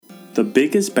The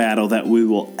biggest battle that we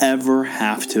will ever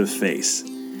have to face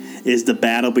is the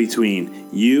battle between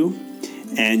you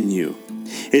and you.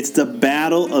 It's the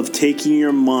battle of taking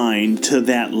your mind to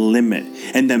that limit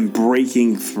and then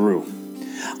breaking through.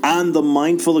 On the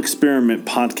Mindful Experiment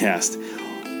podcast,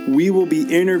 we will be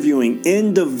interviewing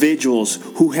individuals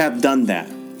who have done that,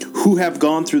 who have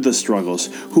gone through the struggles,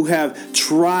 who have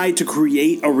tried to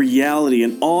create a reality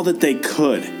and all that they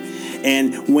could.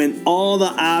 And when all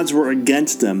the odds were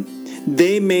against them,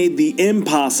 they made the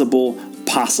impossible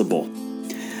possible.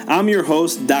 I'm your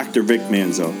host, Dr. Vic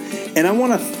Manzo, and I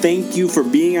want to thank you for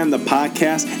being on the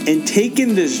podcast and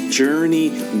taking this journey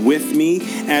with me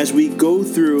as we go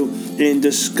through and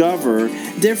discover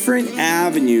different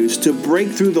avenues to break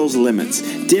through those limits,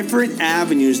 different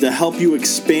avenues to help you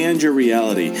expand your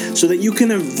reality so that you can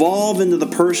evolve into the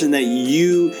person that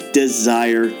you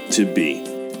desire to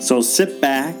be. So sit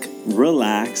back,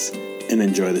 relax, and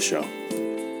enjoy the show.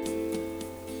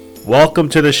 Welcome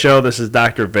to the show. This is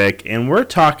Dr. Vic, and we're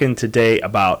talking today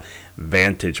about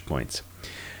vantage points.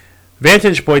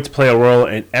 Vantage points play a role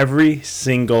in every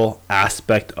single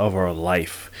aspect of our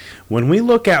life. When we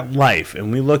look at life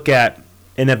and we look at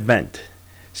an event,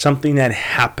 something that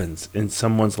happens in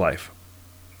someone's life,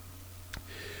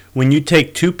 when you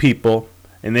take two people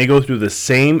and they go through the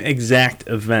same exact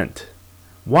event,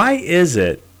 why is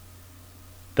it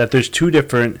that there's two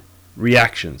different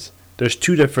reactions? There's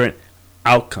two different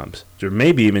outcomes. There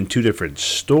may be even two different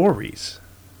stories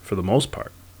for the most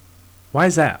part. Why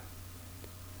is that?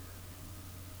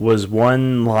 Was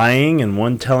one lying and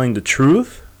one telling the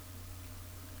truth?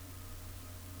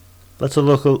 Let's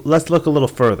look a little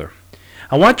further.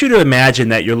 I want you to imagine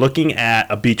that you're looking at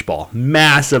a beach ball,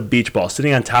 massive beach ball,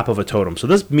 sitting on top of a totem. So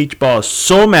this beach ball is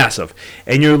so massive,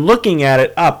 and you're looking at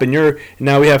it up, and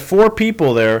now we have four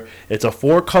people there. It's a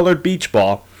four-colored beach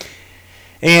ball,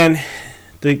 and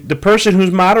the person who's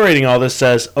moderating all this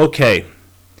says, okay,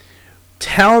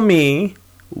 tell me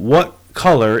what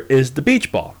color is the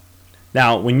beach ball.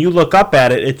 Now, when you look up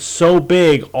at it, it's so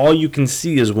big, all you can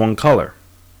see is one color.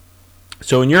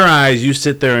 So in your eyes, you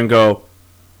sit there and go,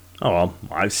 oh, well,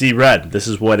 I see red. This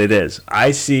is what it is.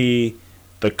 I see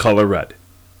the color red.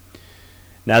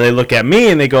 Now they look at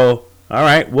me and they go, all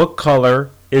right, what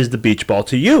color is the beach ball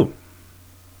to you?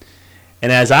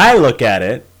 And as I look at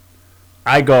it,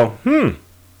 I go,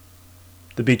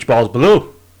 the beach ball is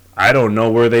blue. I don't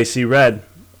know where they see red.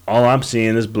 All I'm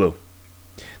seeing is blue.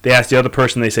 They ask the other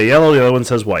person, they say yellow, the other one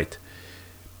says white.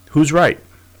 Who's right?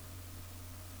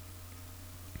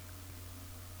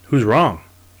 Who's wrong?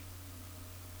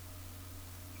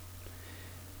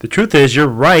 The truth is, you're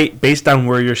right based on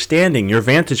where you're standing, your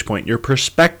vantage point, your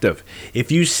perspective.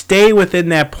 If you stay within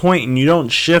that point and you don't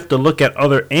shift to look at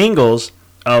other angles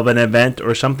of an event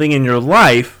or something in your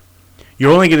life,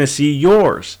 you're only going to see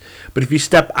yours. But if you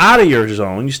step out of your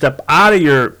zone, you step out of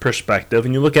your perspective,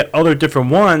 and you look at other different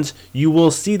ones, you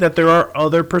will see that there are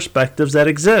other perspectives that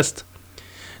exist.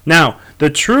 Now,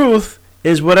 the truth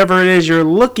is whatever it is you're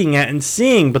looking at and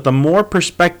seeing, but the more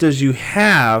perspectives you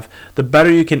have, the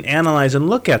better you can analyze and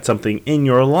look at something in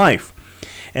your life.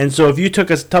 And so if you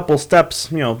took a couple steps,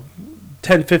 10,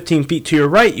 15 feet to your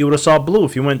right, you would have saw blue.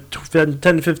 If you went 10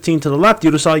 to 15 to the left, you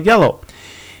would have saw yellow.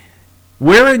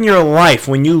 Where in your life,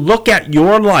 when you look at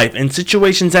your life and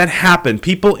situations that happen,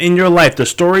 people in your life, the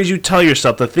stories you tell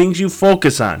yourself, the things you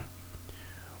focus on,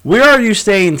 where are you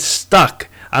staying stuck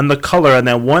on the color and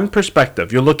that one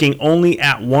perspective? You're looking only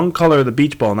at one color of the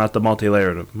beach ball, not the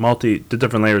the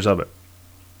different layers of it.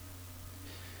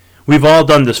 We've all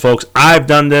done this, folks. I've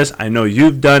done this. I know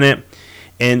you've done it.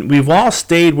 And we've all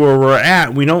stayed where we're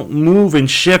at. We don't move and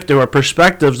shift our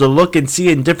perspectives to look and see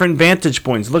in different vantage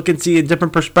points. Look and see in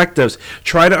different perspectives.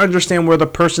 Try to understand where the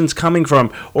person's coming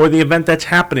from or the event that's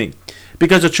happening.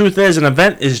 Because the truth is, an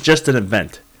event is just an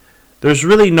event. There's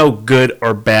really no good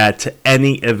or bad to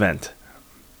any event.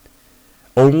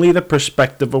 Only the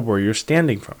perspective of where you're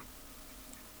standing from.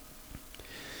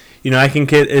 I can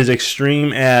get as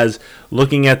extreme as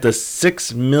looking at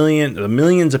the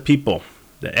millions of people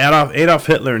that Adolf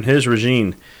Hitler and his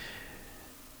regime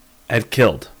had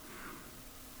killed.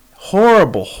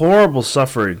 Horrible, horrible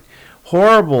suffering,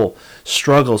 horrible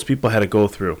struggles people had to go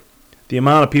through. The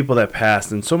amount of people that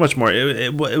passed and so much more.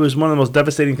 It was one of the most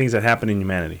devastating things that happened in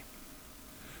humanity.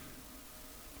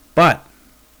 But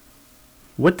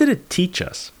what did it teach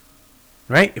us?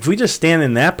 Right? If we just stand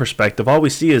in that perspective, all we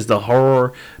see is the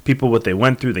horror, people, what they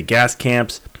went through, the gas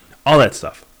camps, all that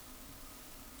stuff.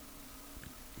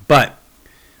 But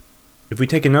if we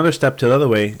take another step to the other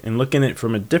way and look at it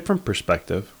from a different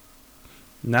perspective,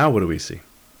 now what do we see?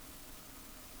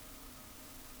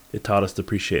 It taught us to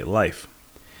appreciate life.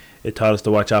 It taught us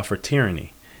to watch out for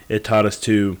tyranny. It taught us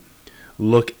to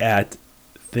look at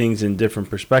things in different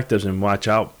perspectives and watch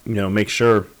out, make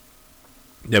sure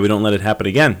that we don't let it happen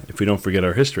again if we don't forget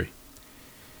our history.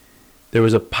 There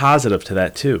was a positive to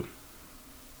that too.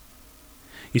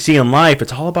 You see, in life,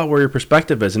 it's all about where your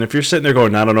perspective is. And if you're sitting there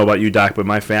going, I don't know about you, Doc, but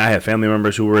I have family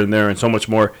members who were in there and so much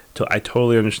more. I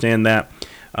totally understand that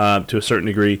to a certain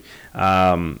degree.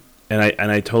 And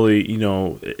I totally,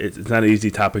 it's not an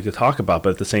easy topic to talk about.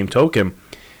 But at the same token,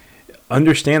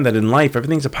 understand that in life,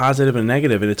 everything's a positive and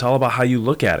negative, and it's all about how you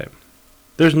look at it.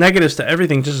 There's negatives to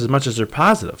everything just as much as there are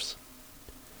positives.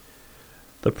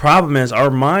 The problem is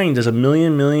our mind is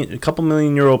a couple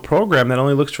million-year-old program that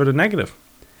only looks for the negative.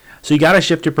 So you got to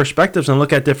shift your perspectives and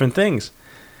look at different things.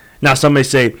 Now, some may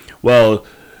say, well,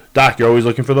 Doc, you're always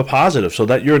looking for the positive, so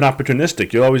that you're an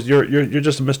opportunistic. You're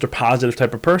just a Mr. Positive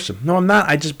type of person. No, I'm not.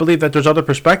 I just believe that there's other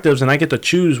perspectives, and I get to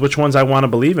choose which ones I want to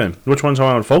believe in, which ones I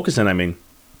want to focus in, And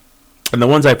the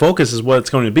ones I focus is what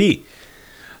it's going to be.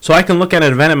 So I can look at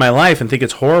an event in my life and think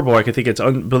it's horrible. I can think it's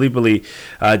unbelievably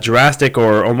drastic,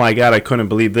 or, oh my God, I couldn't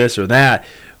believe this or that.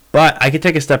 But I can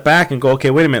take a step back and go,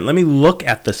 okay, wait a minute. Let me look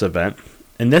at this event.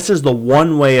 And this is the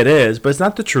one way it is, but it's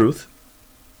not the truth.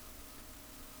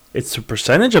 It's a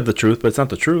percentage of the truth, but it's not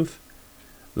the truth.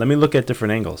 Let me look at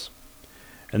different angles.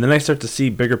 And then I start to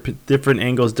see different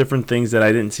angles, different things that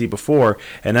I didn't see before,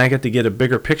 and I get to get a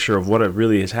bigger picture of what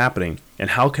really is happening.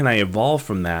 And how can I evolve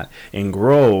from that and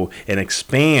grow and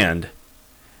expand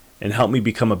and help me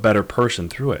become a better person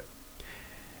through it.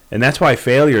 And that's why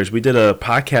failures, we did a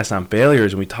podcast on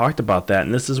failures and we talked about that.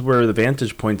 And this is where the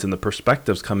vantage points and the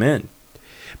perspectives come in.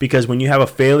 Because when you have a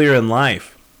failure in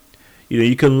life,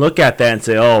 you can look at that and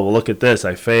say, oh, well, look at this.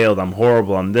 I failed. I'm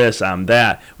horrible. I'm this. I'm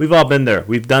that. We've all been there.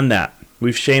 We've done that.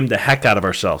 We've shamed the heck out of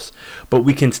ourselves. But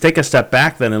we can take a step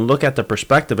back then and look at the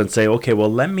perspective and say, okay,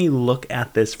 well, let me look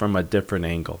at this from a different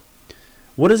angle.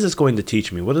 What is this going to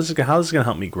teach me? How is this going to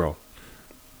help me grow?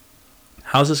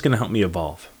 How is this going to help me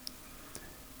evolve?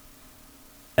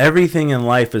 Everything in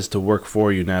life is to work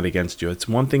for you, not against you. It's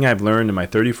one thing I've learned in my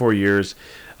 34 years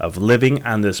of living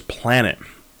on this planet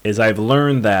is I've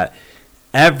learned that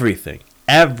everything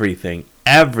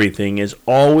is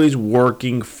always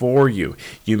working for you.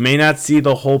 You may not see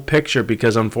the whole picture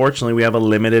because unfortunately we have a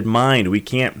limited mind. We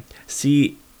can't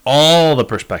see all the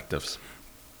perspectives.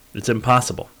 It's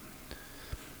impossible.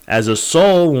 As a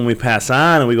soul, when we pass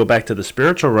on and we go back to the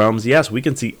spiritual realms, yes, we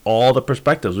can see all the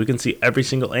perspectives. We can see every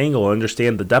single angle and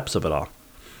understand the depths of it all.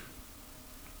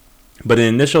 But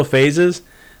in initial phases,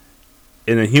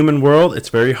 in a human world, it's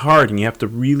very hard, and you have to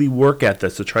really work at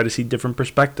this to try to see different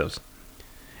perspectives.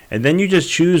 And then you just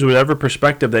choose whatever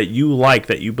perspective that you like,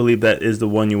 that you believe that is the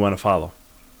one you want to follow.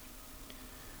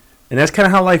 And that's kind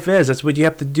of how life is. That's what you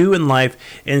have to do in life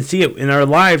and see it. In our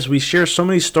lives, we share so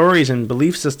many stories and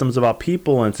belief systems about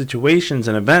people and situations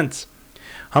and events.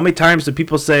 How many times do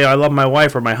people say, I love my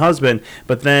wife or my husband,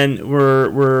 but then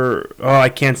I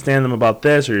can't stand them about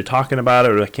this, or you're talking about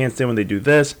it, or I can't stand when they do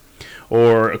this,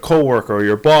 or a coworker or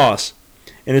your boss.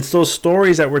 And it's those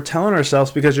stories that we're telling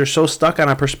ourselves because you're so stuck on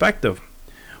a perspective.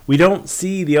 We don't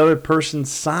see the other person's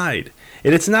side.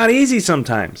 And it's not easy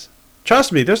sometimes.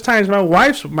 Trust me, there's times my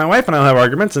wife and I will have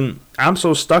arguments and I'm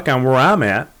so stuck on where I'm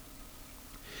at.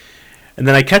 And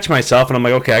then I catch myself and I'm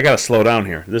like, okay, I got to slow down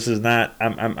here. This is not,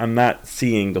 I'm not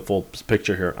seeing the full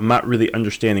picture here. I'm not really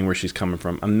understanding where she's coming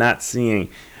from. I'm not seeing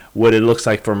what it looks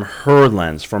like from her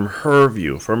lens, from her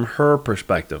view, from her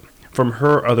perspective, from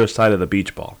her other side of the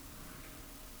beach ball.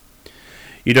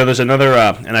 There's another,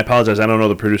 and I apologize, I don't know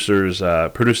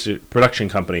the production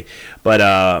company, but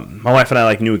my wife and I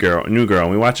like New Girl, and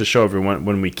we watch the show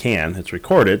when we can. It's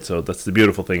recorded, so that's the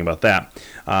beautiful thing about that.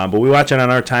 But we watch it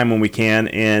on our time when we can,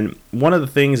 and one of the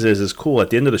things is cool. At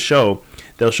the end of the show,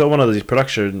 they'll show one of these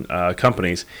production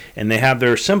companies, and they have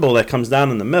their symbol that comes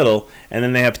down in the middle, and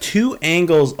then they have two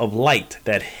angles of light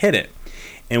that hit it.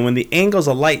 And when the angles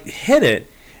of light hit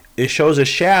it, it shows a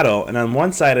shadow, and on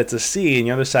one side it's a C, and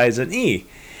the other side is an E.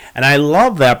 And I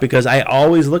love that because I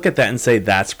always look at that and say,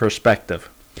 that's perspective.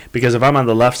 Because if I'm on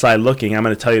the left side looking, I'm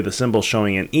going to tell you the symbol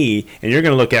showing an E, and you're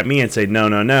going to look at me and say,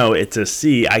 no, it's a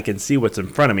C. I can see what's in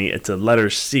front of me. It's a letter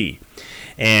C.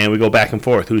 And we go back and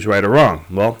forth. Who's right or wrong?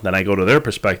 Well, then I go to their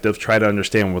perspective, try to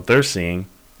understand what they're seeing,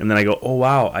 and then I go, oh,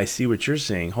 wow, I see what you're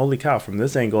seeing. Holy cow, from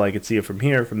this angle I could see it from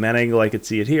here. From that angle I could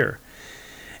see it here.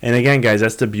 And again, guys,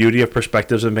 that's the beauty of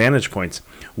perspectives and vantage points.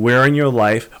 Where in your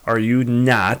life are you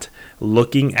not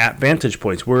looking at vantage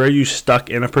points? Where are you stuck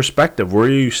in a perspective? Where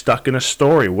are you stuck in a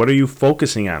story? What are you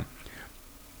focusing on?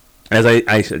 As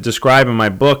I describe in my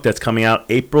book that's coming out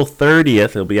April 30th,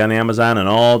 it'll be on Amazon and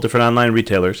all different online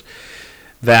retailers,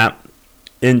 that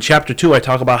in chapter 2, I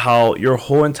talk about how your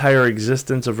whole entire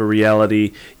existence of a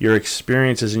reality, your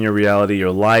experiences in your reality,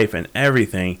 your life, and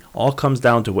everything all comes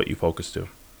down to what you focus to.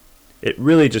 It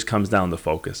really just comes down to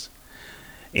focus.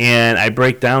 And I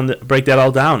break that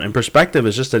all down. And perspective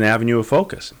is just an avenue of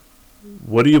focus.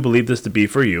 What do you believe this to be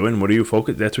for you, and what are you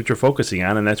focus? That's what you're focusing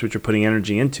on, and that's what you're putting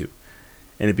energy into.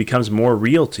 And it becomes more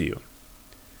real to you.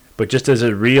 But just as it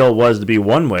real was to be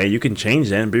one way, you can change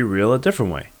that and be real a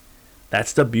different way.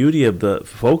 That's the beauty of the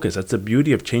focus. That's the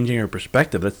beauty of changing your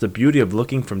perspective. That's the beauty of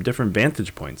looking from different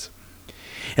vantage points.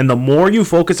 And the more you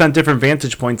focus on different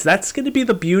vantage points, that's going to be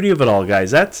the beauty of it all,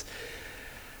 guys.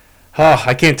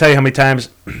 I can't tell you how many times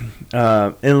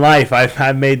in life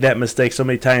I've made that mistake so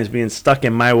many times, being stuck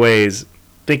in my ways,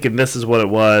 thinking this is what it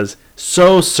was,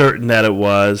 so certain that it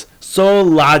was, so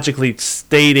logically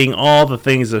stating all the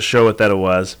things to show it that it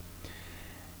was.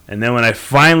 And then when I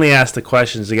finally asked the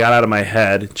questions that got out of my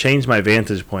head, changed my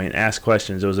vantage point, asked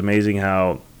questions, it was amazing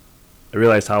how I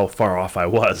realized how far off I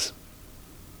was.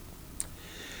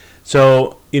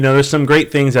 So, there's some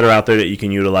great things that are out there that you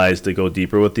can utilize to go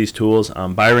deeper with these tools.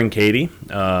 Byron Katie,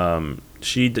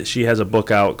 she has a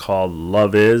book out called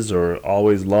Love Is, or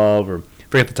Always Love, or I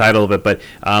forget the title of it, but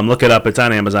look it up. It's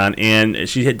on Amazon. And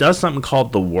she does something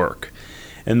called The Work.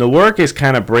 And the work is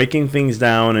kind of breaking things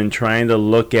down and trying to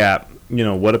look at,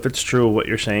 what if it's true, what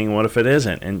you're saying, what if it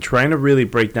isn't, and trying to really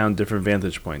break down different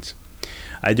vantage points.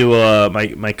 I do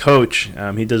my coach,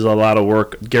 he does a lot of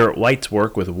work, Garrett White's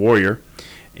work with Warrior,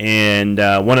 and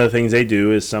one of the things they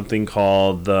do is something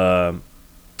called the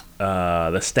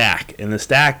Stack, and the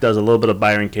Stack does a little bit of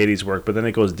Byron Katie's work, but then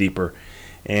it goes deeper,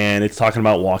 and it's talking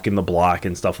about walking the block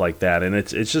and stuff like that, and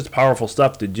it's just powerful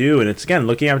stuff to do, and it's, again,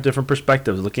 looking at different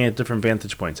perspectives, looking at different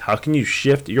vantage points. How can you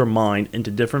shift your mind into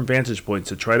different vantage points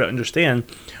to try to understand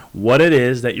what it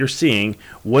is that you're seeing,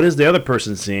 what is the other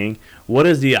person seeing, what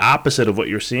is the opposite of what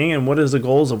you're seeing, and what is the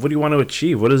goals of what do you want to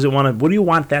achieve, what do you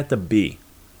want that to be?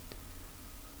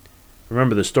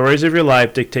 Remember, the stories of your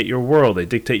life dictate your world. They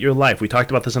dictate your life. We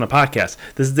talked about this in a podcast.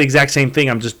 This is the exact same thing.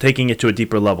 I'm just taking it to a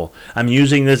deeper level. I'm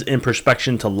using this in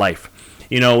perspection to life.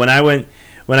 When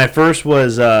I first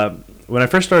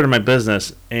started my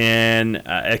business and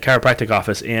a chiropractic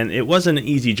office, and it wasn't an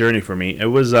easy journey for me. It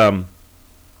was I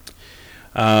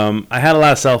had a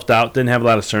lot of self-doubt, didn't have a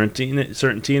lot of certainty,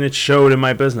 and it showed in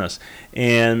my business.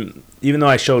 And even though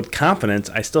I showed confidence,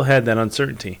 I still had that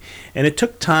uncertainty. And it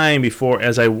took time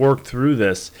as I worked through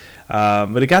this,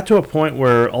 but it got to a point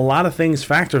where a lot of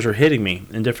factors are hitting me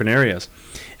in different areas.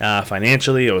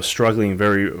 Financially, I was struggling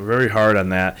very, very hard on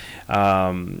that.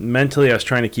 Mentally, I was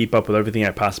trying to keep up with everything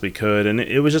I possibly could, and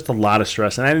it was just a lot of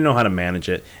stress, and I didn't know how to manage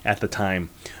it at the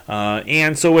time.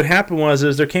 And so what happened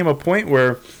was there came a point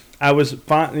where I was,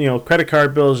 credit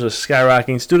card bills just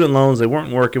skyrocketing, student loans, they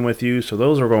weren't working with you, so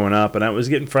those were going up, and I was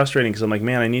getting frustrating because I'm like,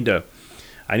 man, I need to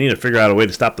figure out a way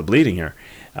to stop the bleeding here.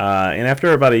 And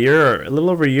after about a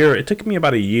little over a year, it took me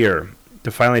about a year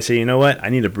to finally say, you know what, I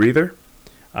need a breather.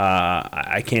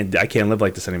 I can't live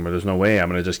like this anymore. There's no way I'm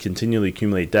going to just continually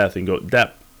accumulate debt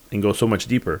and go so much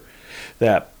deeper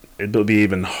that it'll be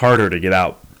even harder to get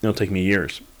out. It'll take me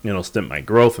years. It'll stint my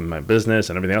growth and my business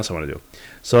and everything else I want to do.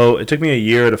 So it took me a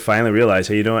year to finally realize,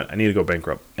 hey, you know what? I need to go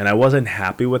bankrupt. And I wasn't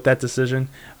happy with that decision.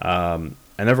 I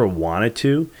never wanted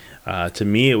to. To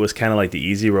me, it was kind of like the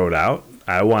easy road out.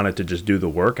 I wanted to just do the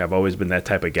work. I've always been that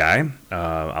type of guy.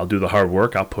 I'll do the hard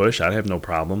work. I'll push. I have no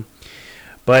problem.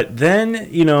 But then,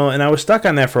 and I was stuck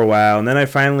on that for a while. And then I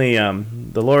finally,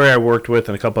 the lawyer I worked with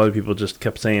and a couple other people just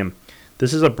kept saying,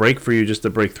 this is a break for you just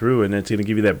to break through, and it's going to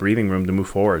give you that breathing room to move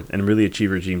forward and really achieve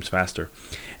your dreams faster.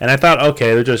 And I thought,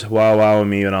 okay, they're just wowing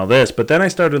me and all this. But then I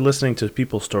started listening to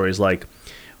people's stories like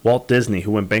Walt Disney,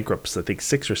 who went bankrupt, I think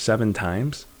 6 or 7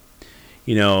 times.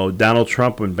 Donald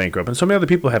Trump went bankrupt. And so many other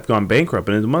people have gone bankrupt.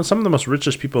 And some of the most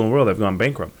richest people in the world have gone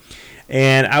bankrupt.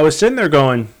 And I was sitting there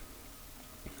going,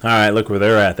 all right, look where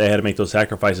they're at. They had to make those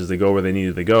sacrifices to go where they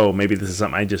needed to go. Maybe this is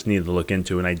something I just needed to look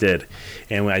into, and I did.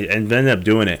 And I ended up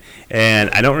doing it. And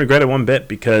I don't regret it one bit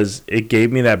because it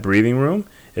gave me that breathing room.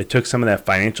 It took some of that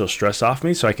financial stress off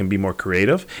me so I can be more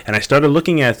creative. And I started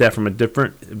looking at that from a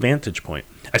different vantage point.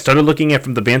 I started looking at it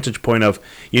from the vantage point of,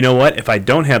 you know what, if I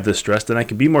don't have this stress, then I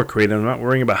can be more creative. I'm not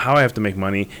worrying about how I have to make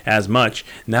money as much.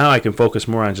 Now I can focus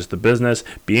more on just the business,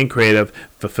 being creative,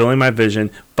 fulfilling my vision,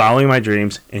 following my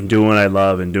dreams, and doing what I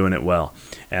love and doing it well.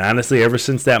 And honestly, ever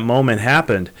since that moment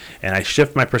happened and I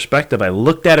shift my perspective, I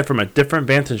looked at it from a different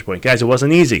vantage point. Guys, it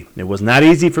wasn't easy. It was not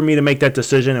easy for me to make that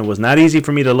decision. It was not easy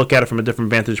for me to look at it from a different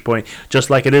vantage point, just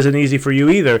like it isn't easy for you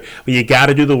either. But you got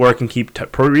to do the work and keep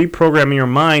reprogramming your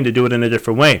mind to do it in a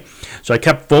different way. So I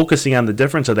kept focusing on the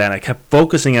difference of that. I kept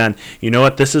focusing on, you know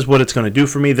what, this is what it's going to do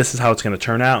for me. This is how it's going to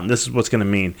turn out. And this is what's going to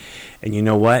mean. And you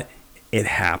know what? It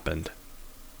happened.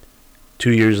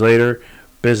 2 years later,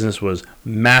 business was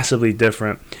massively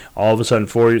different. All of a sudden,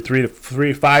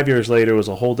 5 years later, it was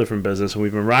a whole different business, and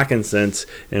we've been rocking since.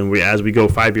 And as we go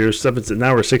 5 years,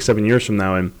 now we're 6-7 years from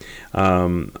now, and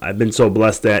I've been so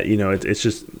blessed that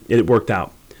it worked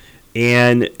out.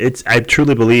 And I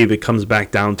truly believe it comes back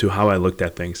down to how I looked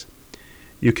at things.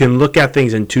 You can look at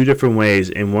things in two different ways,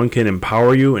 and one can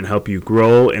empower you and help you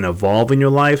grow and evolve in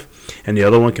your life, and the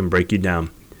other one can break you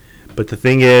down. But the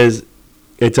thing is,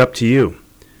 it's up to you.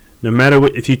 No matter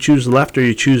what, if you choose left or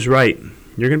you choose right,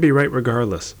 you're going to be right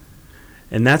regardless.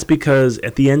 And that's because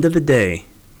at the end of the day,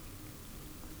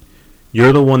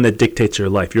 you're the one that dictates your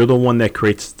life. You're the one that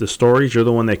creates the stories. You're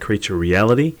the one that creates your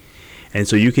reality. And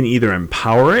so you can either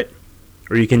empower it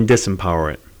or you can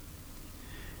disempower it.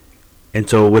 And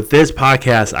so with this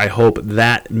podcast, I hope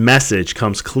that message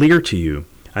comes clear to you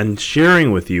and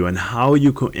sharing with you on how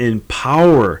you can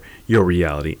empower your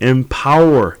reality,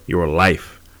 empower your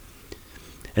life.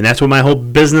 And that's what my whole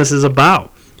business is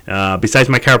about. Besides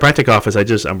my chiropractic office,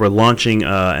 we're launching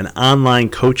an online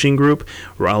coaching group.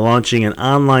 We're launching an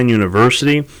online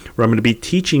university where I'm going to be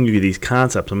teaching you these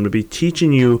concepts. I'm going to be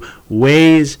teaching you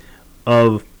ways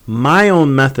of my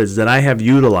own methods that I have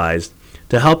utilized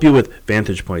to help you with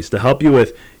vantage points, to help you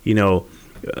with,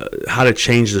 how to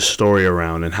change the story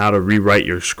around and how to rewrite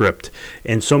your script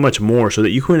and so much more so that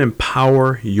you can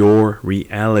empower your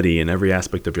reality in every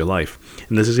aspect of your life.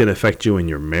 And this is going to affect you in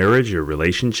your marriage, your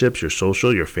relationships, your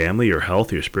social, your family, your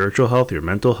health, your spiritual health, your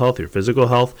mental health, your physical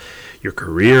health, your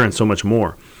career, and so much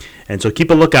more. And so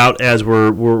keep a lookout as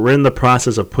we're in the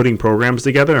process of putting programs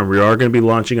together, and we are going to be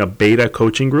launching a beta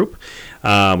coaching group.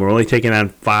 We're only taking on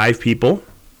 5 people.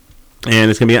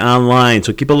 And it's going to be online,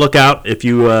 so keep a lookout. If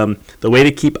you, the way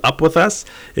to keep up with us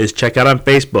is check out on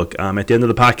Facebook. At the end of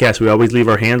the podcast, we always leave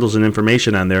our handles and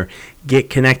information on there. Get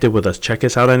connected with us. Check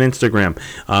us out on Instagram.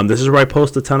 This is where I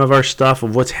post a ton of our stuff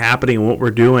of what's happening and what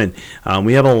we're doing.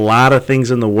 We have a lot of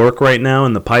things in the work right now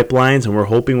in the pipelines, and we're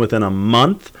hoping within a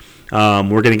month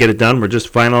we're going to get it done. We're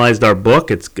just finalized our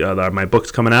book. It's my book's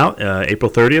coming out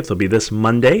April 30th. It'll be this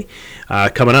Monday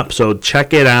coming up. So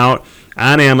check it out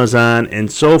on Amazon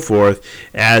and so forth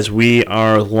as we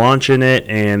are launching it.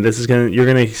 And this is you're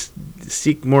going to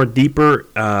seek more deeper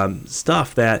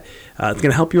stuff that it's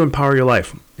going to help you empower your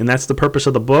life. And that's the purpose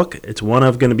of the book. It's one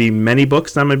of going to be many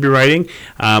books that I'm going to be writing,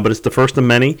 but it's the first of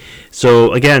many.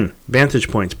 So again, vantage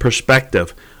points,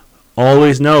 perspective.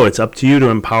 Always know it's up to you to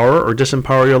empower or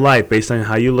disempower your life based on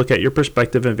how you look at your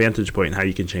perspective and vantage point and how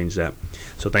you can change that.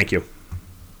 So thank you.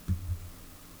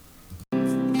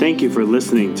 Thank you for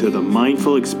listening to the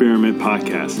Mindful Experiment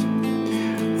podcast.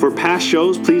 For past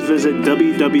shows, please visit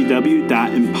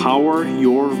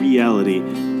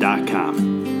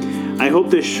www.empoweryourreality.com. I hope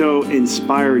this show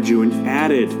inspired you and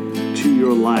added to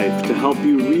your life to help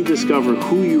you rediscover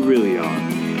who you really are,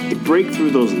 to break through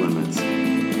those limits.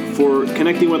 For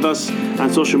connecting with us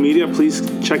on social media, please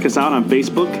check us out on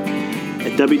Facebook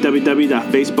at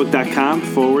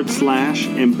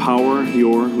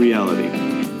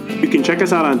www.facebook.com/empoweryourreality. You can check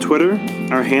us out on Twitter.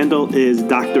 Our handle is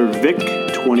Dr.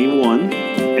 Vic21.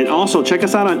 And also check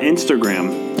us out on Instagram.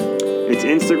 It's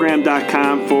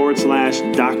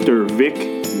instagram.com/Dr. Vic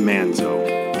Manzo.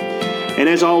 And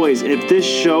as always, if this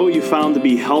show you found to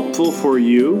be helpful for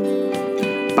you,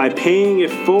 by paying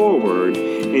it forward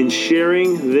and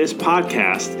sharing this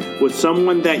podcast with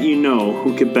someone that you know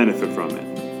who could benefit from it.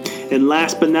 And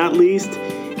last but not least,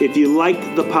 if you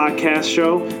liked the podcast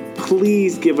show,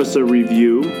 please give us a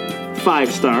review,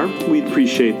 5-star. We'd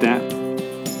appreciate that.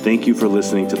 Thank you for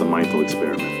listening to The Mindful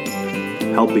Experiment,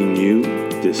 helping you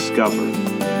discover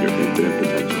your infinite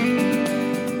potential.